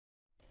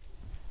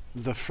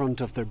The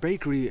front of their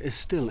bakery is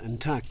still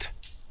intact.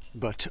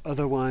 But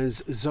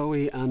otherwise,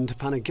 Zoe and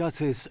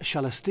Panagiotis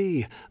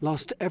Shalasti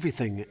lost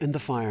everything in the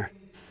fire.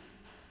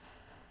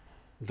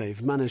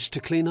 They've managed to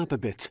clean up a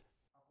bit,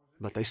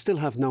 but they still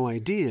have no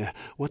idea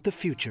what the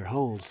future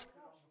holds.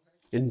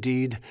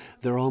 Indeed,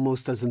 they're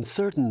almost as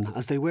uncertain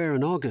as they were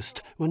in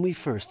August when we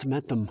first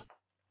met them.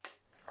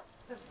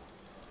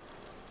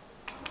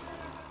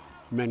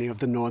 Many of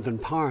the northern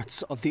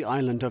parts of the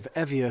island of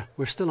Evia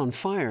were still on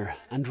fire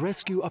and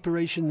rescue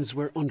operations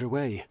were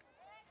underway.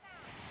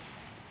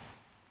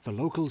 The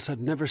locals had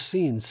never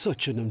seen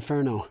such an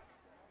inferno.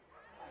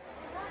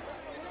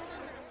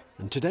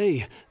 And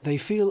today, they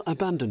feel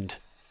abandoned.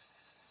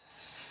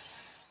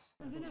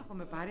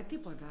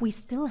 We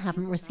still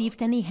haven't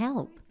received any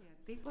help.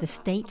 The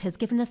state has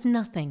given us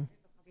nothing.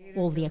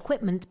 All the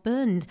equipment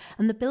burned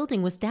and the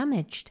building was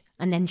damaged.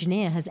 An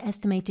engineer has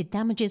estimated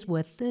damages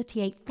worth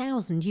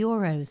 38,000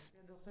 euros.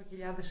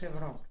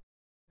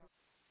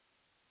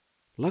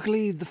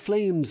 Luckily, the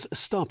flames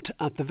stopped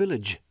at the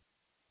village.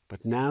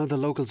 But now the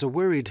locals are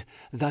worried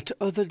that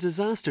other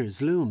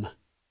disasters loom.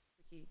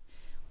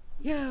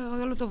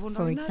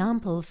 For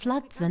example,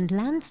 floods and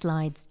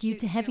landslides due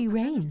to heavy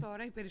rain.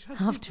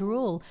 After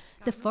all,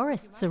 the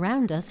forests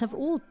around us have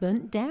all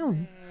burnt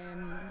down.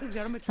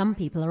 Some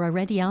people are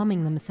already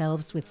arming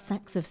themselves with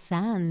sacks of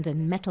sand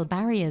and metal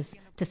barriers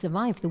to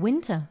survive the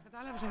winter.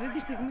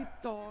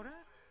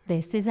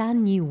 This is our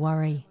new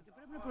worry.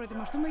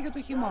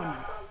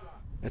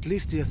 At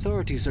least the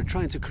authorities are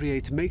trying to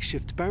create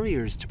makeshift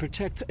barriers to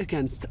protect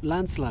against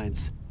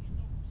landslides,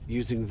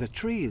 using the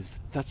trees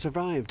that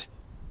survived.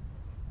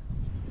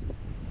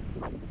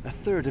 A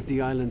third of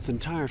the island's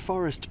entire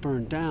forest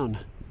burned down,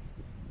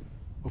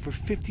 over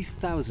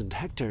 50,000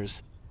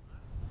 hectares.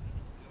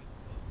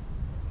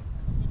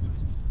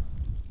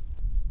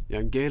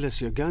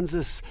 Yangelis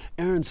Yoganzis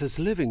earns his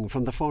living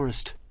from the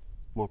forest,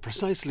 more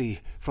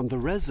precisely from the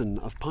resin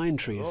of pine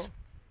trees.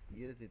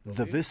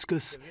 The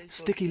viscous,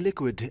 sticky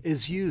liquid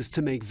is used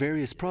to make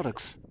various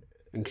products,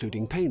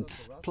 including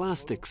paints,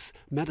 plastics,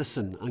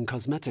 medicine and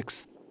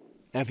cosmetics.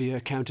 Evia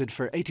accounted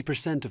for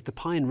 80% of the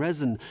pine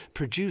resin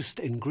produced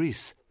in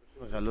Greece.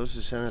 It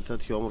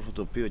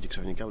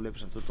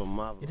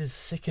is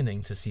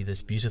sickening to see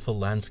this beautiful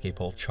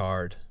landscape all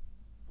charred.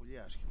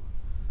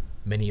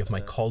 Many of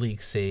my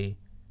colleagues say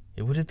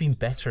it would have been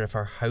better if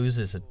our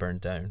houses had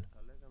burned down,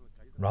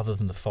 rather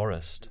than the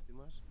forest.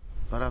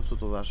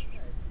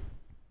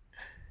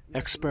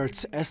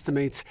 Experts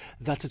estimate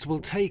that it will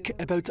take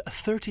about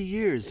 30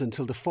 years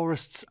until the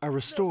forests are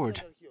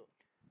restored.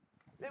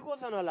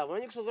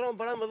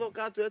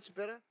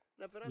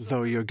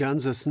 Though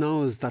Yoganzis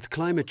knows that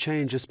climate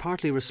change is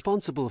partly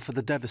responsible for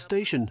the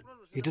devastation,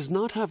 he does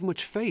not have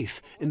much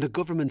faith in the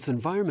government's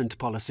environment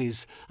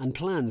policies and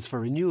plans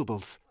for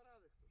renewables.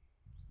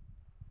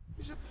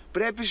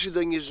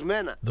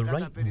 The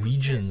right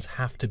regions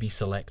have to be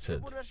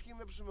selected.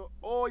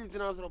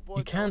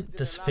 You can't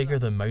disfigure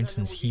the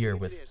mountains here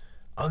with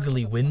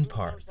ugly wind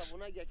parks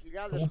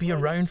that will be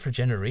around for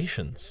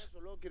generations,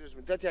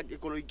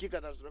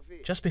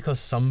 just because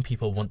some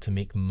people want to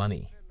make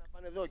money.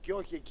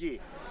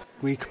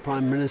 Greek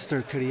Prime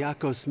Minister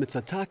Kyriakos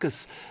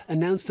Mitsotakis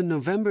announced in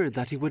November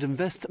that he would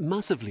invest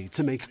massively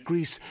to make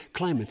Greece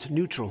climate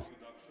neutral.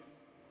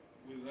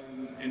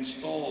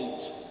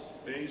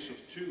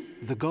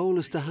 The goal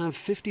is to have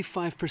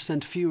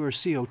 55% fewer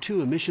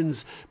CO2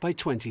 emissions by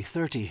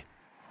 2030.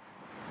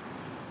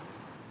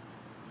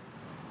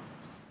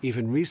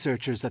 Even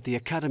researchers at the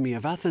Academy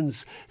of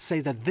Athens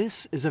say that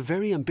this is a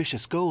very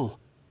ambitious goal.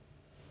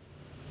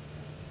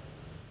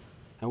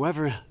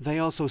 However, they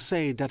also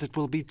say that it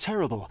will be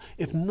terrible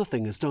if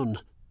nothing is done.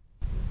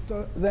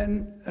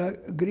 Then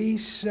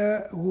Greece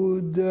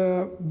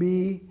would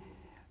be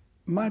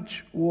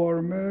much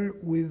warmer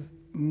with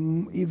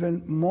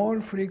even more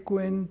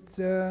frequent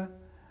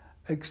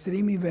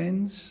extreme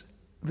events,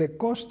 the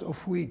cost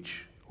of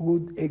which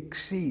would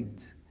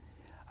exceed,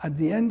 at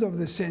the end of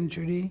the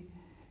century,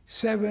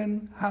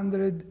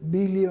 700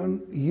 billion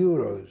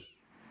euros.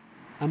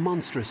 A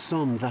monstrous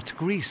sum that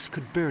Greece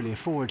could barely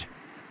afford.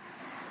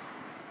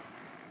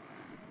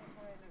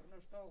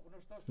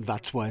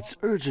 That's why it's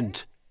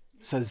urgent,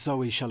 says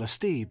Zoe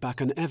Shalasti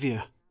back in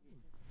Evia.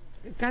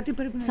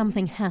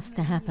 Something has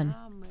to happen,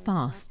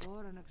 fast.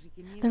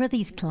 There are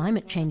these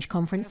climate change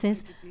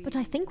conferences, but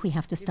I think we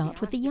have to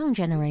start with the young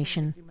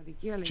generation.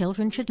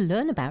 Children should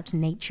learn about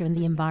nature and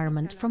the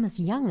environment from as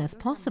young as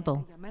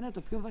possible,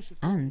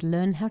 and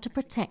learn how to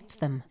protect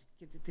them.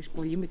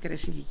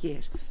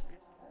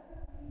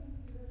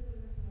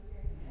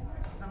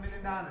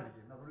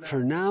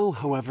 For now,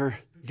 however,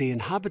 the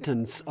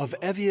inhabitants of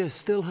Evia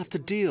still have to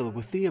deal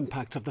with the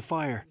impact of the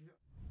fire,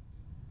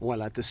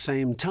 while at the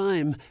same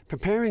time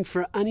preparing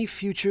for any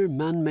future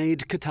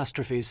man-made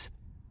catastrophes.